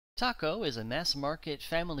Taco is a mass-market,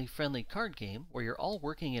 family-friendly card game where you're all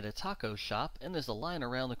working at a taco shop and there's a line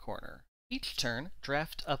around the corner. Each turn,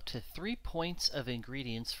 draft up to 3 points of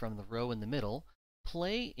ingredients from the row in the middle,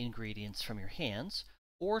 play ingredients from your hands,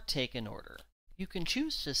 or take an order. You can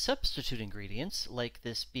choose to substitute ingredients, like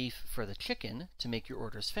this beef for the chicken, to make your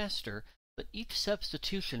orders faster, but each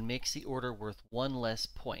substitution makes the order worth 1 less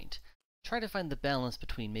point. Try to find the balance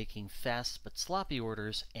between making fast but sloppy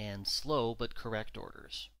orders and slow but correct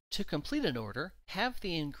orders. To complete an order, have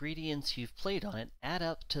the ingredients you've played on it add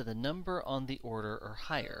up to the number on the order or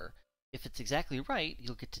higher. If it's exactly right,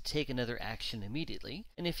 you'll get to take another action immediately,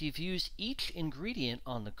 and if you've used each ingredient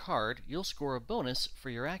on the card, you'll score a bonus for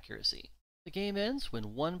your accuracy. The game ends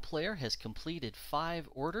when one player has completed 5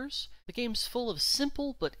 orders. The game's full of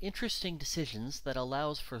simple but interesting decisions that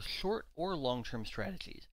allows for short or long-term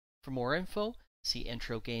strategies. For more info, see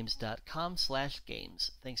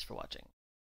introgames.com/games. Thanks for watching.